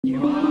What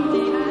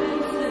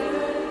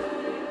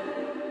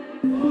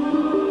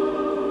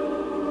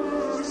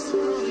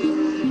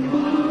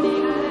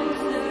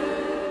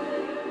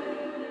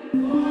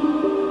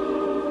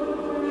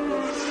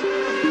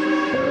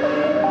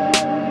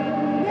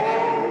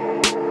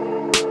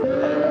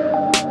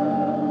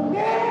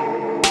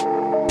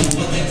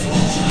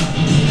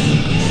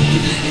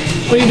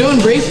are you doing,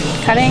 Bree?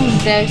 Cutting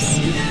this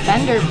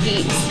fender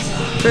piece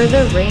for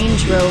the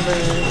Range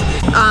Rover.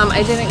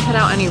 I didn't cut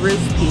out any roof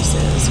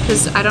pieces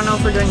because I don't know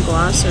if we're doing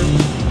gloss or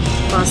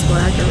gloss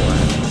black or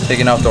what.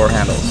 Taking out door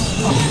handles.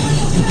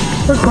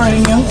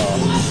 Recording you.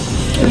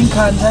 Getting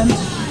content.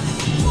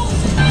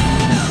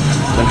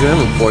 Don't you have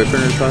a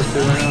boyfriend to talk to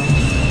right now?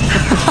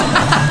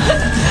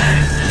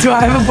 Do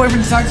I have a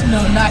boyfriend to talk to?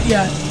 No, not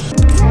yet.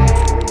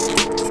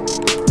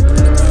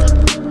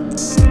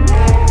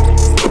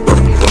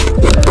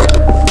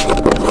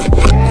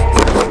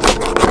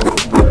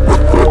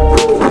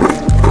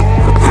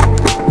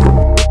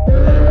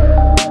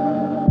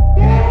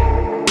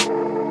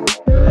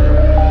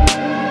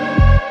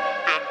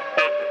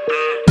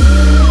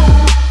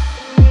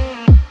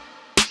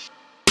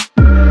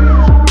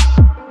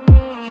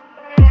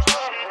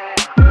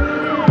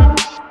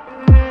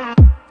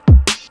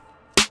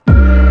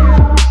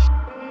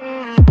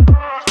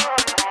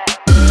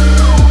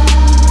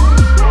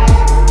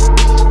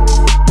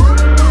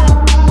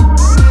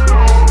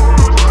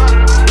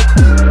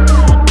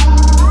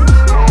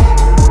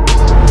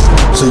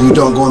 So you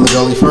don't go in the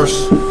gully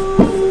first?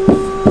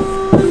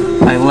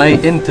 I lay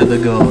into the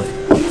gully.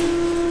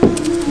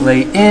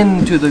 Lay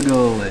into the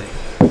gully.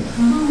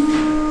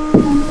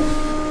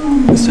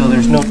 So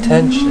there's no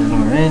tension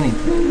or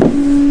anything.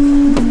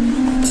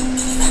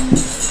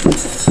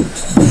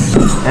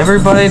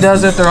 Everybody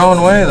does it their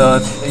own way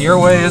though. Your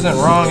way isn't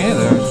wrong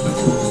either.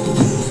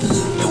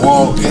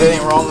 Well, it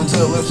ain't wrong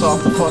until it lifts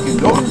off the fucking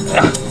door.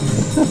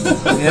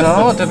 You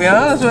know, to be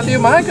honest with you,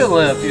 mine could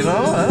lift, you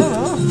know? I don't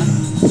know.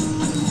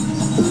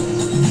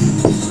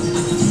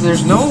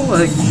 There's no,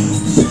 like,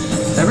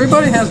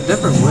 everybody has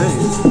different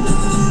ways.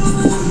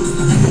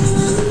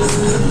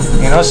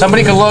 You know,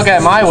 somebody could look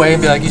at my way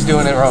and be like, he's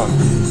doing it wrong.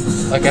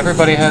 Like,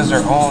 everybody has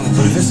their own.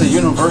 But if it's a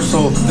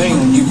universal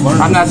thing, you've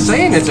learned. I'm not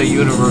saying it's a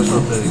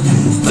universal thing.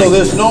 So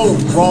there's no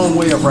wrong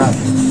way of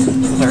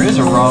rapping? There is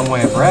a wrong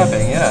way of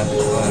rapping, yeah.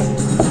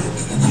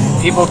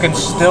 But people can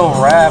still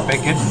rap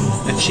and can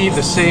achieve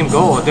the same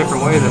goal a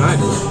different way than I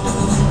do.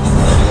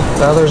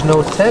 Now there's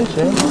no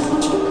tension.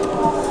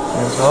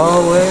 It's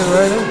all the way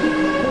right in.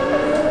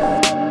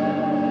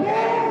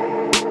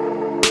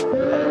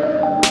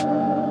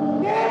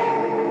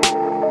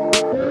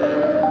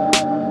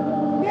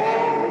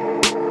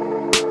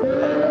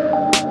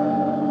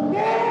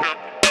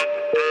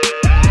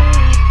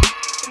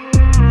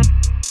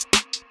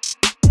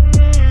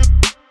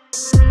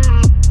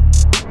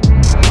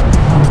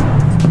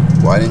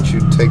 Why didn't you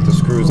take the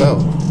screws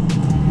out?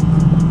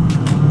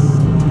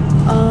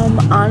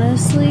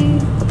 Honestly,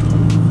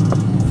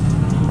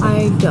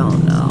 I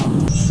don't know.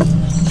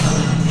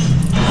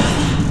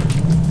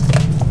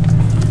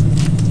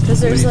 Because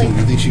there's like...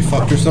 You think she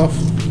fucked herself?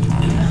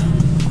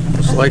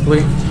 Most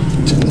likely.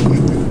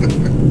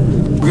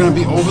 We're gonna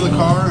be over the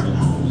car,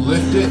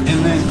 lift it,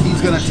 and then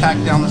he's gonna tack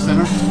down the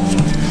center.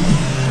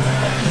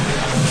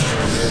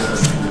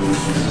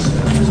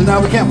 So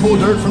now we can't pull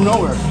dirt from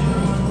nowhere.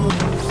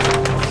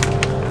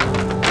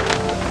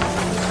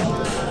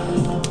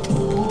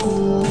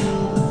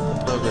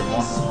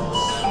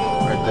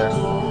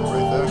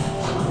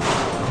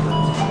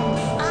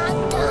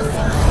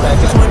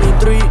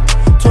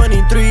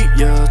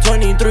 Yeah,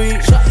 23.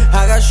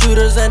 I got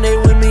shooters and they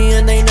with me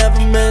and they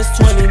never miss.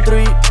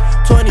 23,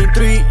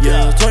 23,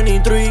 yeah,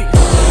 23.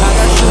 I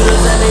got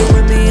shooters and they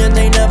with me and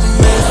they never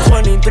miss.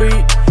 23,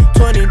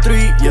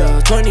 23, yeah,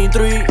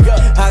 23.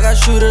 I got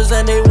shooters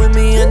and they with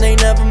me and they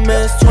never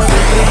miss. 23,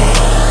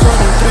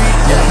 23,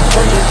 yeah,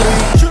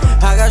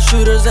 23. I got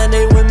shooters and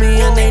they with me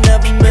and they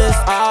never miss.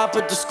 I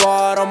put the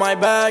squad on my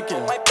back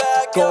and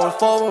going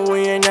forward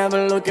we ain't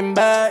never looking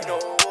back.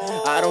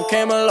 I don't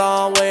came a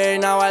long way,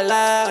 now I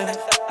laugh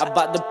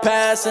about the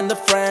past and the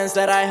friends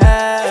that I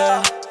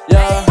had.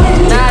 Yeah.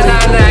 Nah,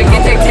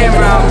 get that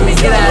camera off me,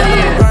 get out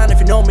of here. If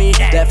you know me,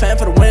 that fan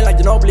for the win like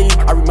Ginobili.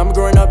 I remember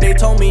growing up, they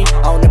told me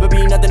I'll never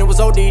be nothing, it was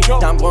OD.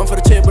 Now I'm going for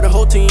the chip with the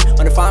whole team.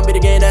 On the fine bit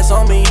again, that's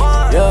on me.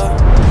 Yeah.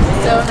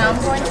 So now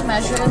I'm going to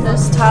measure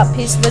this top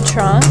piece of the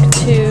trunk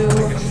to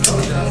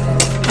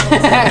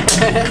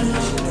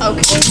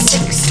okay,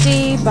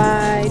 60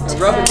 by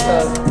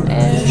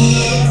 10-ish.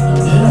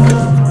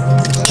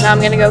 Now I'm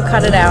gonna go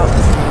cut it out.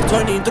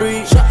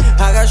 23,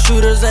 I got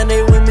shooters and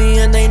they with me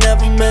and they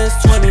never miss.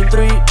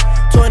 23,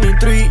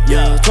 23,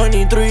 yeah,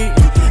 23.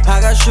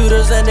 I got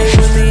shooters and they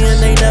with me and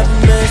they never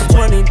miss.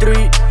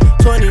 23,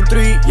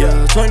 23,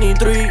 yeah,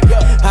 23.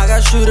 I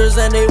got shooters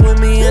and they with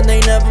me and they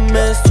never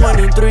miss.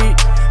 23,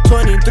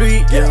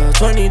 23, yeah,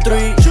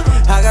 23.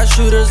 I got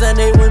shooters and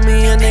they with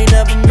me and they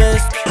never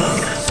miss.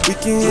 We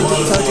can hit the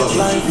target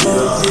line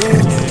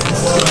floated.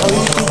 Oh,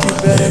 you think you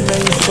better, man,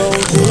 you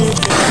folded.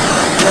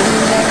 Let me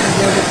know you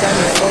never got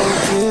me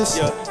folded.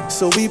 focus.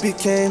 So we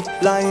became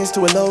lions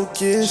to a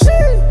locust.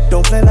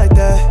 Don't play like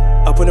that.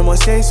 I put him on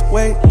skates,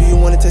 wait. Do you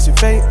wanna test your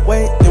fate?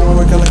 Wait, they won't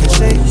work out like a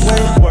shake,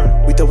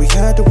 wait. We thought we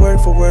had the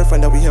word for word,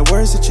 find out we had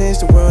words to change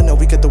the world. Now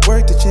we got the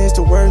work to change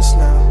the words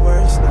now.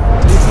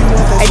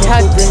 I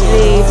tucked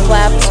the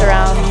flaps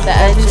around the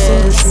edges.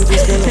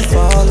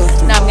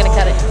 Now I'm gonna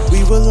cut it.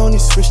 We will only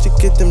switch to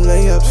get them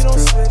layups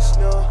through.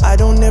 I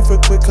don't ever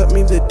quit, cut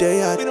me the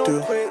day I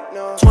do.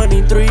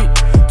 23,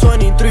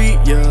 23,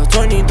 yeah,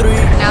 23.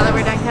 Now that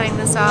we're done cutting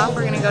this off,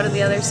 we're gonna go to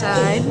the other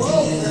side.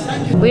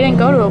 We didn't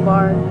go to a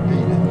bar.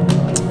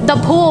 The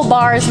pool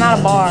bar is not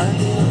a bar.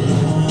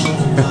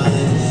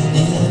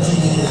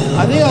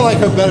 I think I like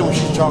her better when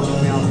she's talking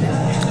to me out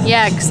there.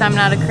 Yeah, because I'm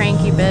not a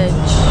cranky bitch.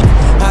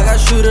 I got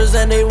shooters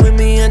and they with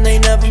me and they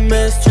never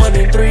miss.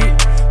 23,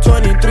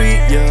 23,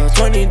 yeah,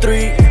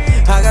 23.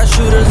 I got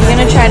shooters. I'm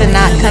gonna try to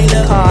not cut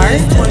the car.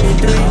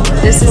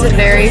 This is a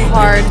very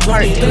hard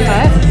part to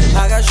cut.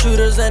 I got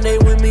shooters and they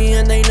with me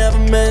and they never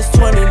miss.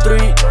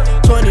 23,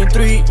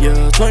 23,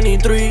 yeah,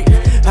 23.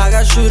 I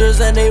got shooters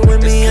and they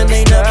with me and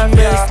they never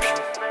miss.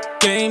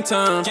 Game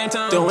time,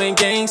 doing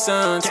gang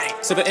signs,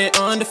 seven and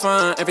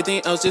undefined,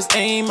 everything else just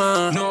aim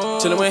on.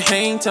 Chillin' with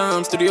hang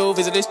time, studio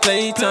visitors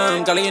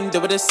playtime, Golly and do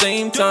at the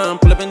same time,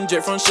 pull up and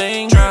jet from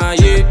Shanghai,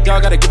 yeah.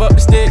 Y'all gotta give up the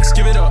sticks,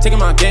 give it up. Taking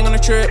my gang on a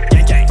trip,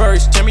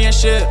 first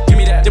championship, give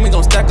me that. Then we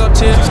gon' stack up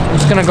chips. I'm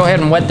just gonna go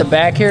ahead and wet the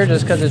back here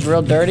just because it's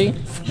real dirty.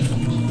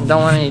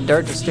 Don't want any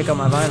dirt to stick on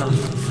my vinyl.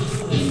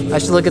 I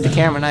should look at the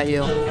camera, not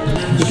you.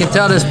 You can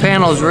tell this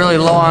panel is really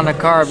low on the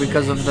car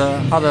because of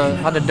how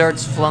the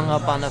dirt's flung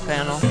up on the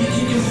panel.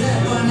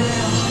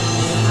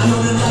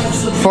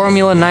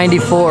 Formula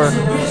 94.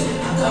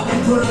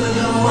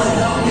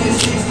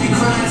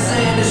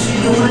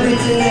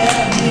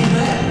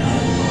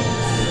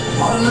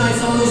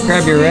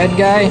 Grab your red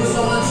guy.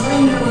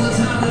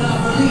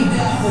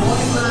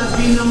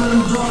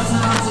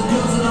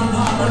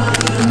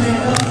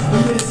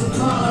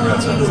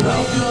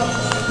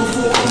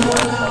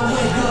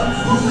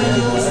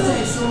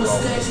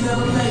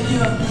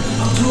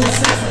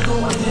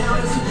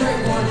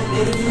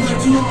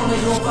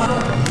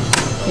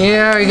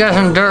 Yeah, you got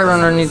some dirt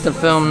underneath the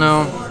film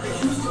now.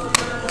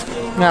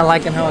 Not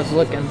liking how it's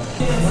looking.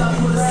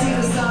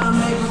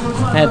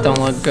 That don't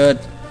look good.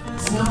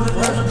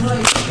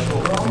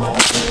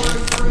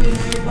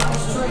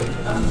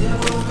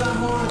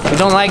 If you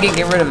don't like it,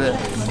 get rid of it.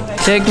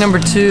 Take number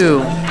 2.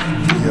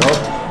 Yup.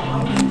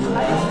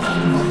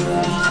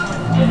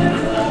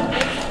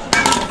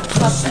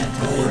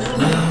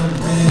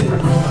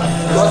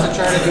 You also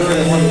try to do it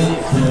in one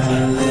piece.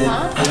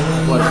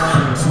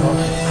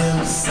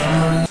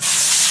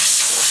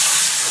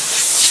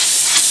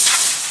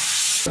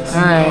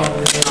 Alright.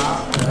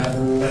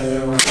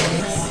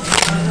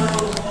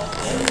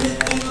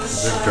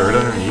 Is there dirt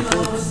underneath it?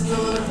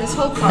 This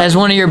whole part. That's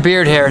one of your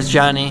beard hairs,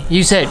 Johnny.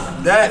 You said.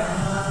 That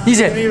He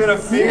said. isn't even a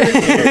beard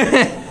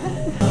hair.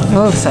 It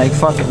looks like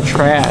fucking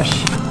trash.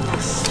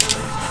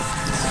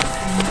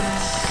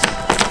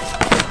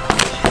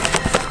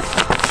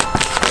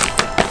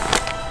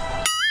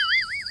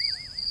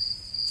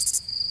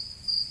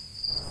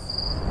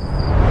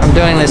 I'm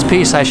doing this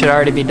piece I should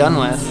already be done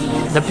with.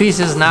 The piece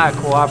is not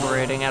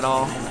cooperating at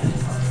all.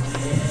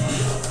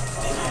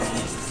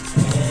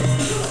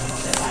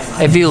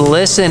 If you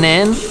listen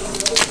in,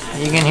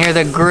 you can hear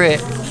the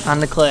grit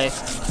on the clay.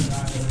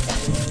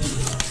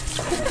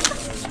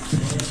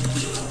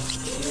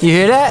 You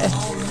hear that?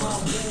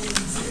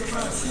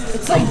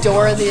 It's like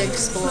Dora the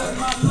Explorer.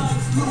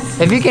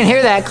 If you can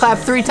hear that, clap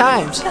 3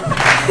 times.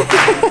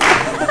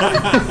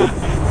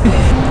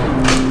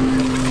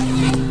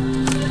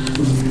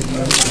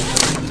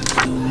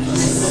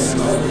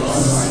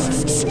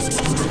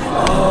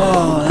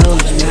 Oh, that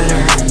looks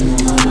better.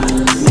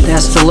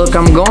 That's the look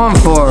I'm going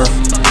for.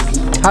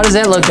 How does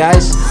that look,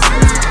 guys?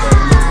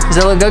 Does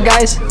that look good,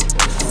 guys?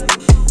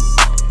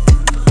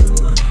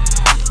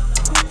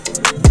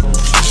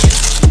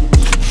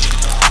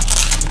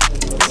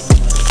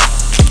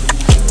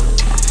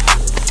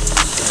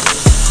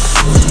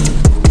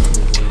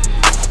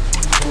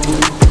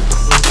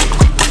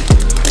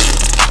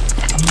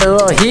 A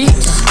little heat.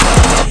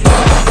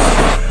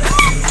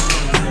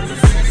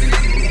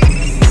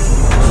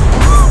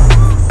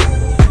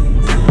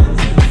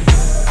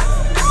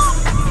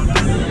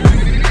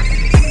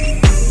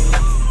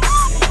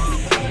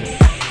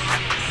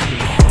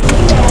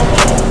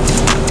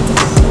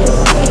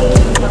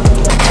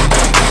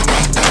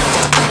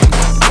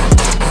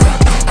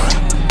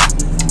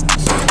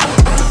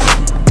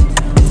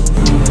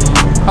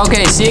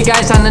 Okay, see you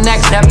guys on the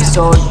next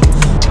episode.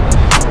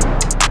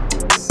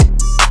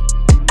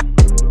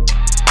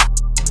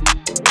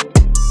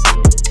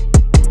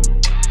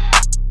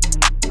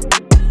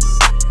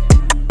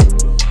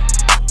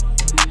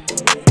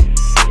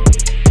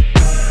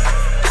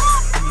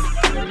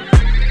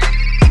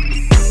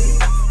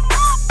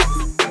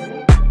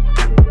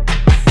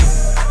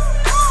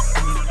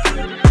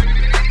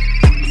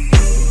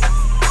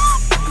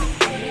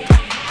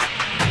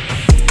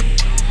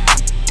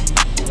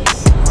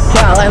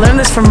 I learned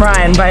this from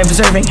Ryan by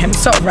observing him.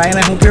 So Ryan,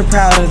 I hope you're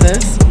proud of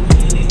this.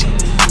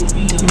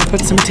 I'm gonna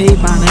put some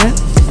tape on it.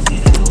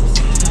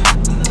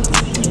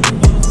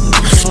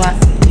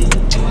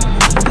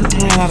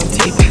 A lot of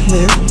tape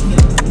there.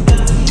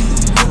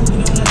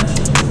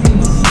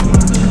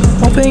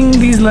 Hoping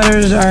these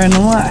letters are in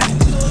line.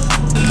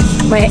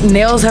 My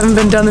nails haven't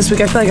been done this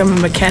week. I feel like I'm a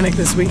mechanic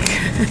this week.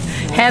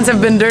 Hands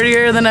have been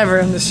dirtier than ever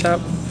in this shop.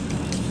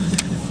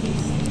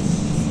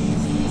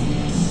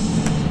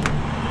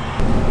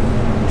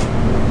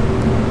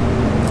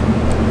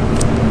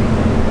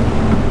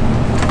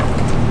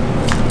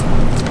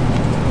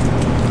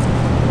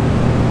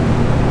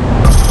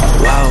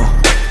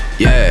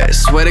 Yeah,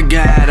 swear to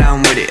God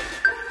I'm with it.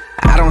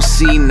 I don't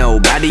see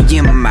nobody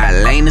in my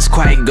lane that's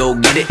quite go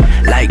get it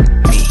like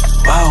me.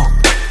 Whoa,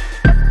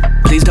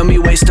 please don't be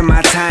wasting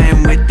my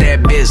time with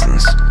that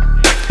business.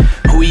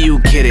 Who you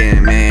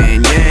kidding,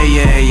 man?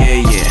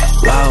 Yeah.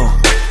 Whoa,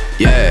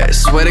 yeah,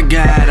 swear to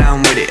God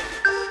I'm with it.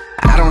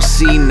 I don't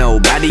see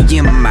nobody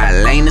in my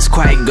lane that's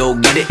quite go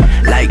get it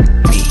like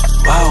me.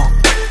 Whoa,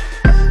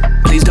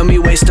 please don't be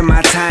wasting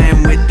my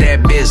time with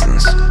that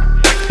business.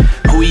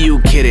 Who you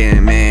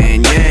kidding,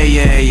 man?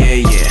 Yeah.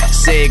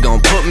 Say it gon'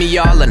 put me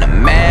all in a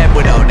mad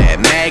with all that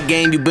mad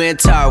game you been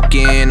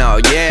talking. Oh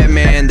yeah,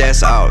 man,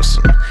 that's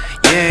awesome.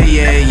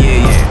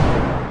 Yeah.